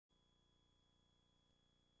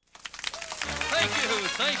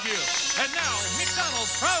Thank you. And now,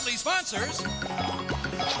 McDonald's proudly sponsors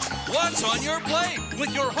What's on Your Plate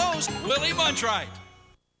with your host, Willie Munchright.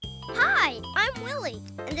 Hi, I'm Willie,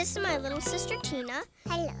 and this is my little sister Tina.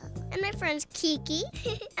 Hello. And my friends Kiki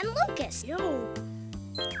and Lucas. Yo,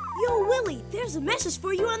 Willie, there's a message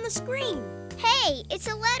for you on the screen. Hey, it's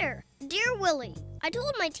a letter. Dear Willie, I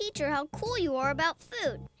told my teacher how cool you are about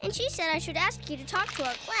food, and she said I should ask you to talk to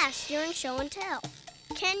our class during show and tell.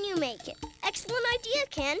 Can you make it? Excellent idea,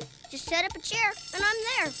 Ken. Just set up a chair, and I'm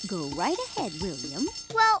there. Go right ahead, William.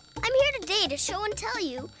 Well, I'm here today to show and tell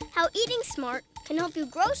you how eating smart can help you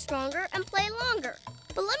grow stronger and play longer.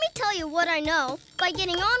 But let me tell you what I know by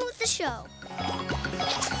getting on with the show.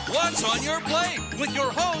 What's on Your Plate with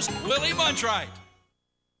your host, Willie Munchright.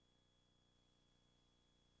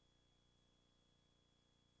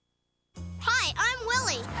 Hi, I'm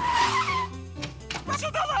Willie. What's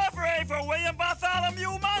a delivery for William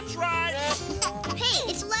Bartholomew Munchright? Hey,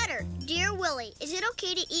 it's a letter. Dear Willie, is it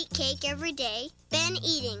okay to eat cake every day? Ben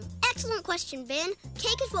eating. Excellent question, Ben.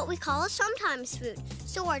 Cake is what we call a sometimes food.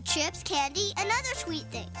 So are chips, candy, and other sweet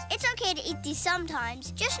things. It's okay to eat these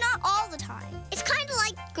sometimes, just not all the time. It's kind of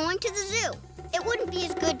like going to the zoo. It wouldn't be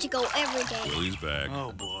as good to go every day. Willie's back.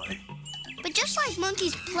 Oh, boy. But just like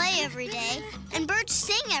monkeys play every day and birds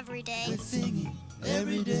sing every day, We're singing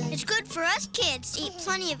every day. it's good for us kids to eat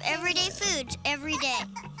plenty of everyday foods every day.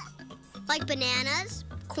 Like bananas,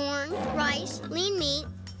 corn, rice, lean meat,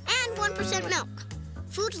 and 1% milk.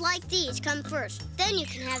 Foods like these come first, then you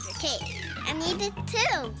can have your cake. I need it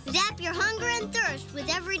too. Zap your hunger and thirst with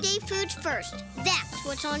everyday foods first. That's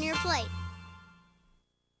what's on your plate.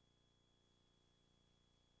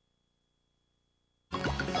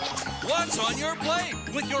 What's on Your Plate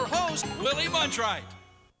with your host, Willie Munchright.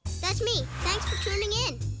 That's me. Thanks for tuning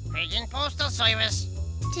in. Begin postal service.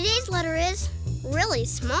 Today's letter is really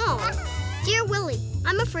small. Dear Willie,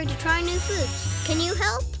 I'm afraid to try new foods. Can you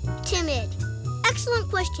help? Timid. Excellent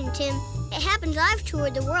question, Tim. It happens I've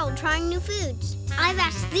toured the world trying new foods. I've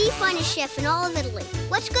asked the finest chef in all of Italy,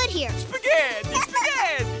 what's good here? Spaghetti!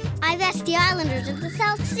 Spaghetti! I've asked the islanders of the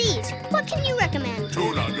South Seas, what can you recommend?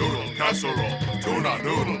 Tuna noodle casserole. Tuna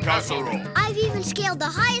noodle casserole. I've even scaled the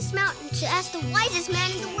highest mountain to ask the wisest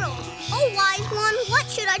man in the world. Oh, wise one, what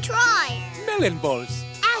should I try? Melon balls.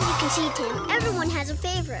 As you can see, Tim, everyone has a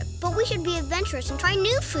favorite, but we should be adventurous and try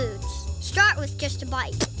new foods. Start with just a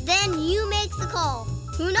bite. Then you make the call.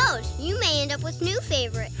 Who knows? You may end up with new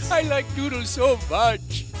favorites. I like noodles so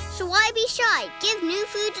much. So why be shy? Give new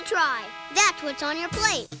foods a try. That's what's on your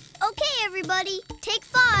plate. Okay, everybody, take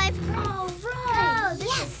 5. All right.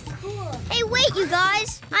 Yes. Cool. Hey, wait, you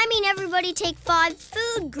guys. I mean everybody take 5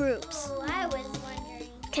 food groups. Oh, I was wondering.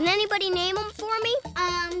 Can anybody name them for me?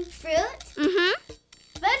 Fruit. Mm-hmm.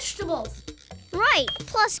 Vegetables. Right,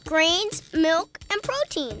 plus grains, milk, and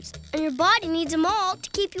proteins. And your body needs them all to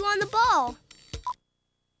keep you on the ball.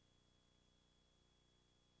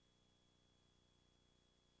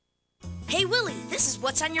 Hey, Willie, this is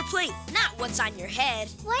what's on your plate, not what's on your head.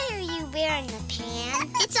 Why are you wearing a pan?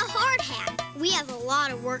 It's a hard hat. We have a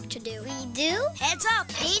lot of work to do. We do? Heads up.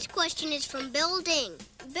 Today's question is from Bill Ding.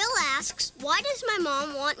 Bill asks, why does my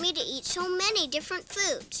mom want me to eat so many different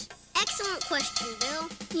foods? Excellent question, Bill.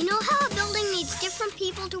 You know how a building needs different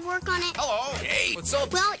people to work on it? Hello. Hey, what's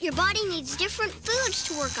up? Well, your body needs different foods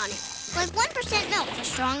to work on it. Like 1% milk for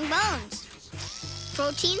strong bones.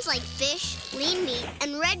 Proteins like fish, lean meat,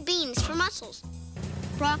 and red beans for muscles.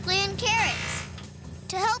 Broccoli and carrots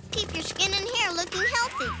to help keep your skin and hair looking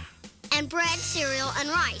healthy. And bread, cereal, and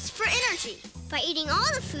rice for energy. By eating all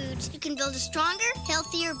the foods, you can build a stronger,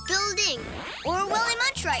 healthier building. Or Willie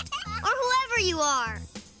Munchright, or whoever you are.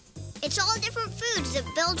 It's all different foods that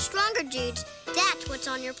build stronger dudes. That's what's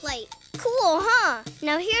on your plate. Cool, huh?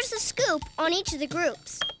 Now here's the scoop on each of the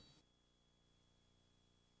groups.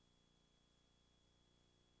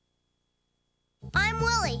 I'm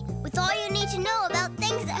Willie, with all you need to know about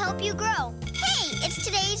things that help you grow. Hey, it's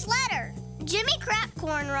today's letter. Jimmy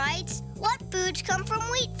Crapcorn writes, what foods come from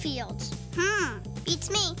wheat fields? Beats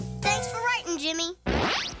me. Thanks for writing, Jimmy.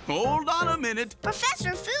 Hold on a minute.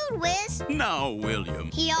 Professor Food Whiz. Now,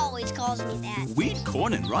 William. He always calls me that. Wheat,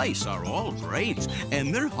 corn, and rice are all grains,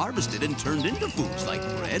 and they're harvested and turned into foods like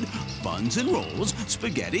bread, buns and rolls,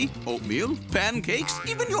 spaghetti, oatmeal, pancakes,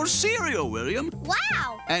 even your cereal, William.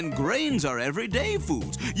 Wow! And grains are everyday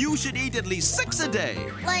foods. You should eat at least 6 a day.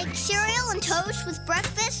 Like cereal and toast with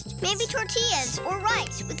breakfast, maybe tortillas or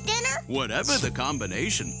rice with dinner? Whatever the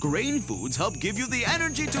combination, grain foods help give you the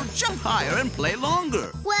energy to jump higher and play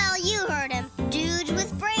longer. Well, you heard him. Dudes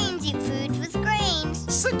with brains eat foods with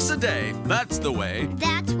grains. 6 a day, that's the way.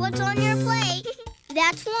 That's what's on your plate.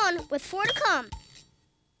 That's 1 with 4 to come.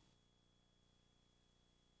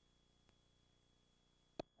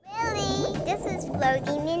 Willie, this is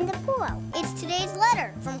floating in the pool. It's today's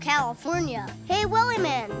letter from California. Hey, Willie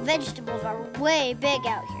man, vegetables are way big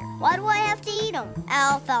out here. Why do I have to eat them?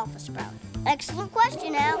 Alfalfa sprout. Excellent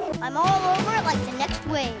question, Al. I'm all over it like the next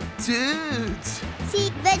wave. Dudes! See,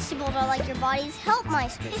 vegetables are like your body's help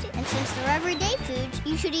meisters, and since they're everyday foods,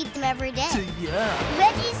 you should eat them every day. Yeah.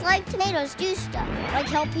 Veggies like tomatoes do stuff, like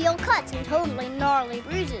help heal cuts and totally gnarly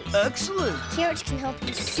bruises. Excellent. Carrots can help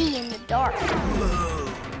you see in the dark. Whoa.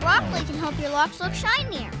 Broccoli can help your locks look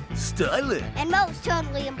shinier. Stylish. And most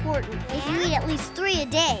totally important, if you eat at least 3 a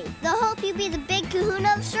day, they'll help you be the big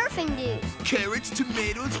kahuna of surfing dudes. Carrots,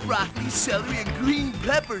 tomatoes, broccoli, celery, and green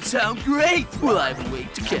pepper sound great. Well, I have a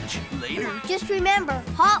wait to catch you later. Just remember,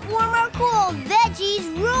 hot, warm, or cold, veggies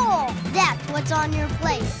rule. That's what's on your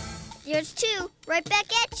plate. Here's 2, right back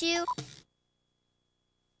at you.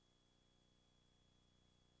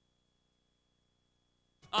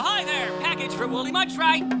 Hi there, package for Willie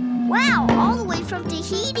Munchright. Wow, all the way from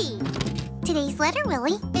Tahiti. Today's letter,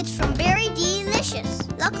 Willie. It's from Very Delicious.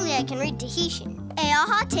 Luckily, I can read Tahitian.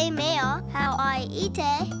 Eaha te mea, how I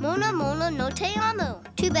ite, mona mona no te amo.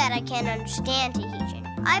 Too bad I can't understand Tahitian.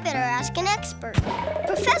 I better ask an expert.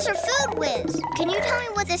 Professor Food Whiz, can you tell me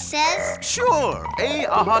what this says? Sure.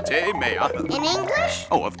 Ahate mea. In English?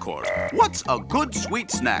 Oh, of course. What's a good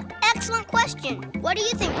sweet snack? Excellent question. What do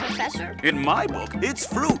you think, Professor? In my book, it's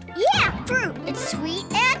fruit. Yeah, fruit. It's sweet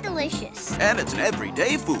and delicious. And it's an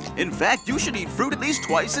everyday food. In fact, you should eat fruit at least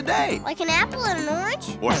twice a day. Like an apple and an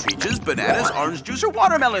orange? Or peaches, bananas, orange juice, or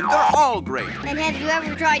watermelon. They're all great. And have you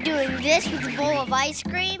ever tried doing this with a bowl of ice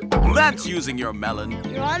cream? That's using your melon.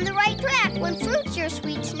 You're on the right track. When fruit's your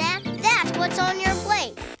sweet snack, that's what's on your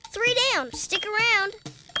plate. 3 down. Stick around.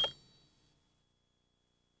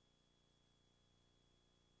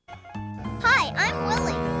 Hi, I'm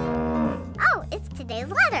Willie. Oh, it's today's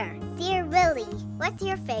letter. Dear Willie, what's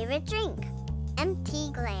your favorite drink?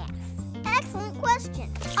 Empty glass. Excellent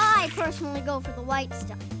question. I personally go for the white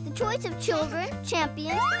stuff. The choice of children,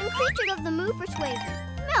 champions, and creature of the moo persuasion.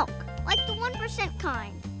 Milk, like the 1%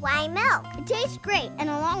 kind. Why milk? It tastes great, and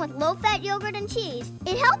along with low-fat yogurt and cheese,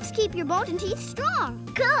 it helps keep your bones and teeth strong.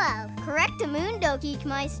 Cool. Correctamundo,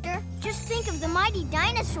 Geekmeister. Just think of the mighty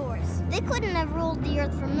dinosaurs. They couldn't have ruled the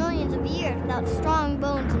earth for millions of years without strong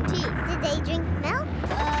bones and teeth. Did they drink milk?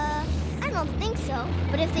 I don't think so.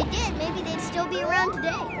 But if they did, maybe they'd still be around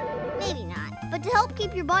today. Maybe not. But to help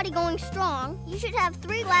keep your body going strong, you should have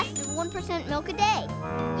 3 glasses of 1% milk a day.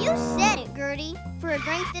 You said it, Gertie. For a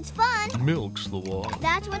drink that's fun, Milk's the law.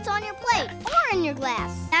 that's what's on your plate or in your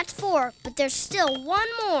glass. That's 4, but there's still 1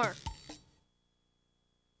 more.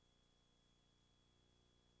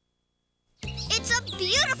 It's a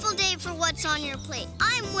beautiful day for what's on your plate.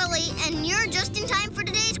 I'm Willie, and you're just in time for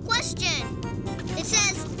today's question. It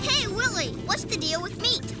says, hey, Willie, what's the deal with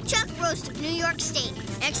meat? Chuck Roast of New York State.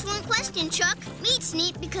 Excellent question, Chuck. Meat's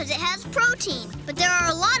neat because it has protein, but there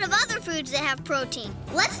are a lot of other foods that have protein.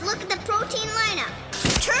 Let's look at the protein lineup.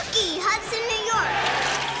 Turkey, Hudson, New York.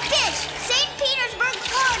 Fish, St. Petersburg,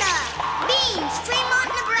 Florida. Beans,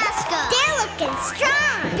 Fremont, Nebraska. They're looking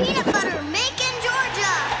strong. Peanut butter, Macon,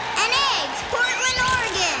 Georgia. And eggs, Portland,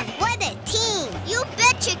 Oregon. What a team. You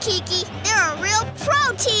betcha, Kiki. They're a real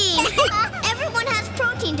protein. Everyone has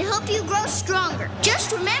protein to help you grow stronger.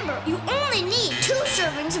 Just remember, you only need 2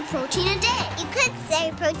 servings of protein a day. You could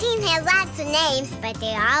say protein has lots of names, but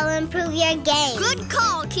they all improve your game. Good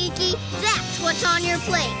call, Kiki. That's what's on your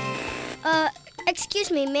plate.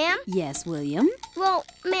 Excuse me, ma'am? Yes, William? Well,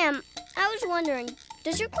 ma'am, I was wondering,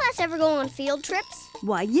 does your class ever go on field trips?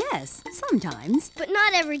 Why, yes, sometimes. But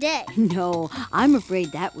not every day. No, I'm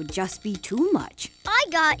afraid that would just be too much. I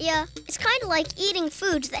got ya. It's kind of like eating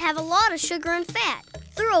foods that have a lot of sugar and fat.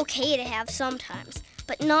 They're okay to have sometimes,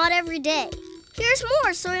 but not every day. Here's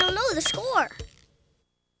more so you'll know the score.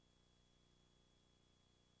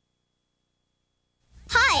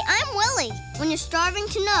 Hi, I'm Willie. When you're starving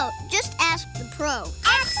to know, just ask the pro.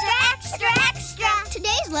 Extra, extra, extra.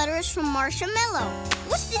 Today's letter is from Marcia Mello.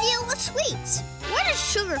 What's the deal with sweets? Where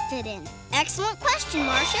does sugar fit in? Excellent question,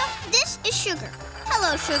 Marcia. This is sugar.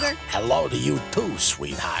 Hello, sugar. Hello to you too,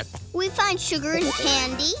 sweetheart. We find sugar in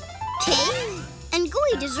candy, cake, and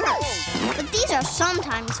gooey desserts. But these are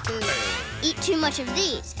sometimes food. Eat too much of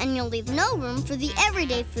these, and you'll leave no room for the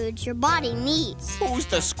everyday foods your body needs. Who's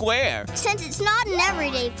the square? Since it's not an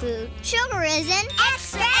everyday food, sugar is an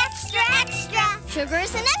Extra, extra, extra. Sugar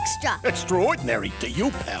is an extra. Extraordinary to you,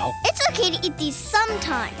 pal. It's okay to eat these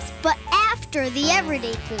sometimes, but after the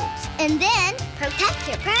everyday foods. And then, Protect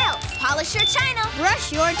your pearls. polish your china,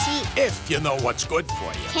 brush your teeth. If you know what's good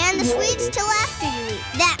for you. Can the sweets till after you eat.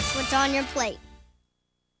 That's what's on your plate.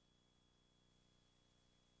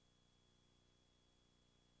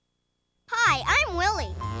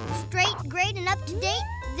 Willie. Straight, great, and up to date,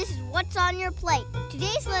 this is what's on your plate.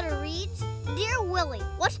 Today's letter reads, Dear Willie,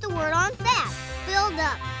 what's the word on fat? Filled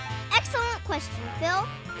up. Excellent question, Phil.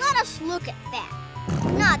 Let us look at fat.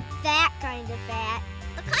 Not that kind of fat.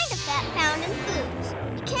 The kind of fat found in foods.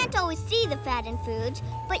 You can't always see the fat in foods,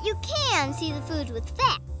 but you can see the foods with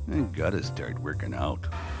fat. I gotta start working out.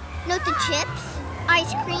 Note the chips,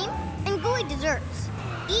 ice cream, and gooey desserts.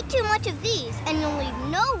 Eat too much of these, and you'll leave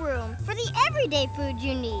no room for the everyday food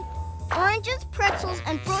you need. Oranges, pretzels,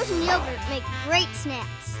 and frozen yogurt make great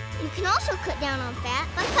snacks. You can also cut down on fat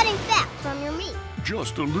by cutting fat from your meat.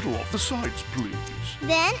 Just a little off the sides, please.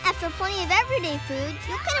 Then, after plenty of everyday foods,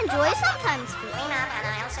 you can enjoy sometimes food.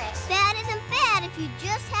 Fat isn't bad if you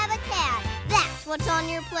just have a tad. That's what's on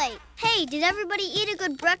your plate. Hey, did everybody eat a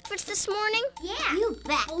good breakfast this morning? Yeah. You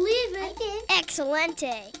bet. Believe it. I did.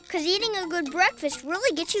 Excellente. Because eating a good breakfast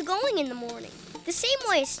really gets you going in the morning. The same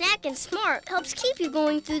way snacking smart helps keep you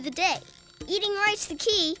going through the day. Eating right's the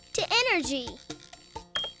key to energy.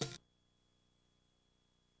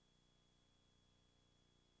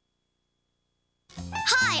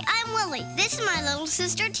 Hi, I'm Willie. This is my little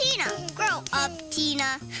sister, Tina. Grow up,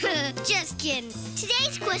 Tina. Just kidding.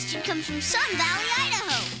 Today's question comes from Sun Valley,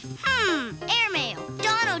 Idaho. Airmail.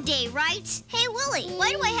 Dawn O'Day writes, Hey, Willie,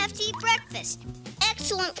 why do I have to eat breakfast?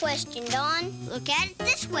 Excellent question, Dawn. Look at it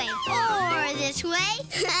this way, or this way.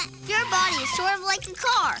 Your body is sort of like a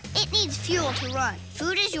car. It needs fuel to run.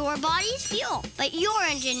 Food is your body's fuel, but your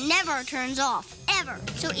engine never turns off, ever.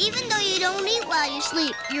 So even though you don't eat while you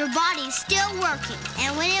sleep, your body's still working.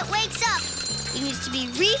 And when it wakes up, it needs to be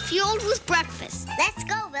refueled with breakfast. Let's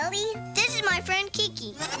go, Willie. This is my friend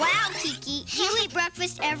Kiki. Wow, Kiki, do you eat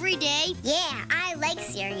breakfast every day? Yeah, I like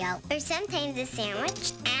cereal. Or sometimes a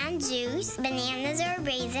sandwich and juice, bananas or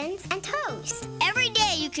raisins, and toast. Every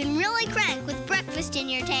day you can really crank with breakfast in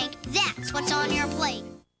your tank. That's what's on your plate.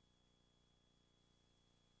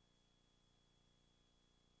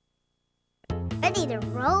 Ready to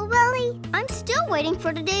roll, Willie? I'm still waiting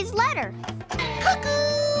for today's letter.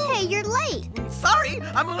 Cuckoo! Hey, you're late. Sorry,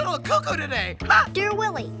 I'm a little cuckoo today. Ha! Dear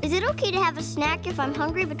Willie, is it okay to have a snack if I'm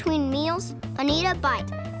hungry between meals? Anita,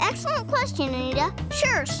 bite. Excellent question, Anita.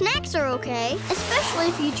 Sure, snacks are okay, especially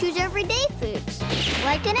if you choose everyday foods,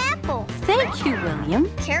 like an apple. Thank you, William.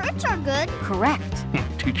 Carrots are good. Correct.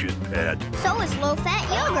 Teacher's pet. So is low-fat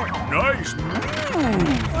yogurt. Nice.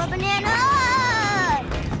 Or banana.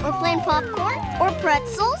 Or plain popcorn. Or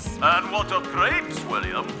pretzels. And what of grapes,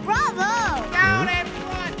 William? Bravo! Down,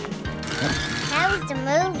 everyone! How was the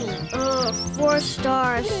movie? Ugh, 4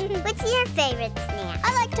 stars. What's your favorite snack?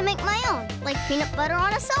 I like to make my own, like peanut butter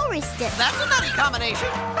on a celery stick. That's a nutty combination.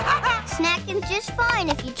 Snacking's just fine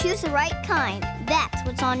if you choose the right kind. That's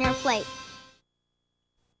what's on your plate.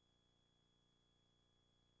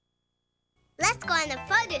 Let's go on the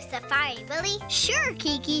photo safari, Willie. Sure,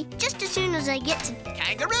 Kiki. Just as soon as I get to...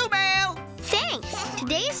 Kangaroo mail! Thanks.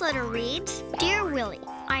 Today's letter reads, Dear Willie,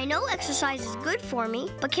 I know exercise is good for me,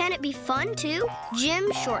 but can it be fun too?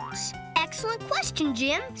 Gym shorts. Excellent question,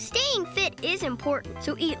 Jim. Staying fit is important,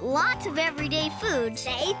 so eat lots of everyday foods.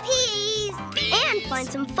 Say peas. And find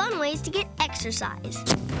some fun ways to get exercise.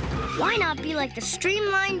 Why not be like the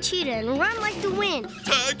streamlined cheetah and run like the wind?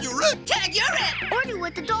 Tag, you're it! Tag, you're it! Or do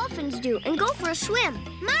what the dolphins do and go for a swim.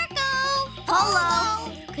 Marco!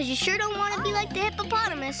 Polo! Because you sure don't want to be like the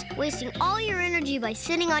hippopotamus, wasting all your energy by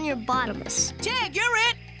sitting on your bottomus. Tag, you're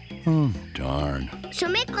it! Oh, darn. So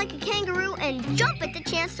make like a kangaroo and jump at the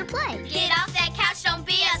chance to play. Get off that couch, don't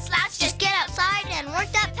be a slouch. Just get outside and work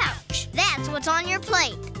that pouch. That's what's on your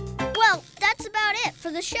plate. Well, that's about it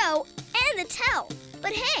for the show and the tell.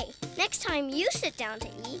 But hey, next time you sit down to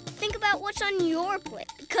eat, think about what's on your plate.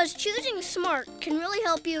 Because choosing smart can really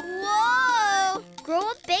help you, grow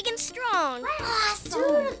up big and strong.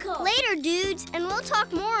 Awesome. Later, dudes, and we'll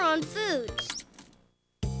talk more on foods.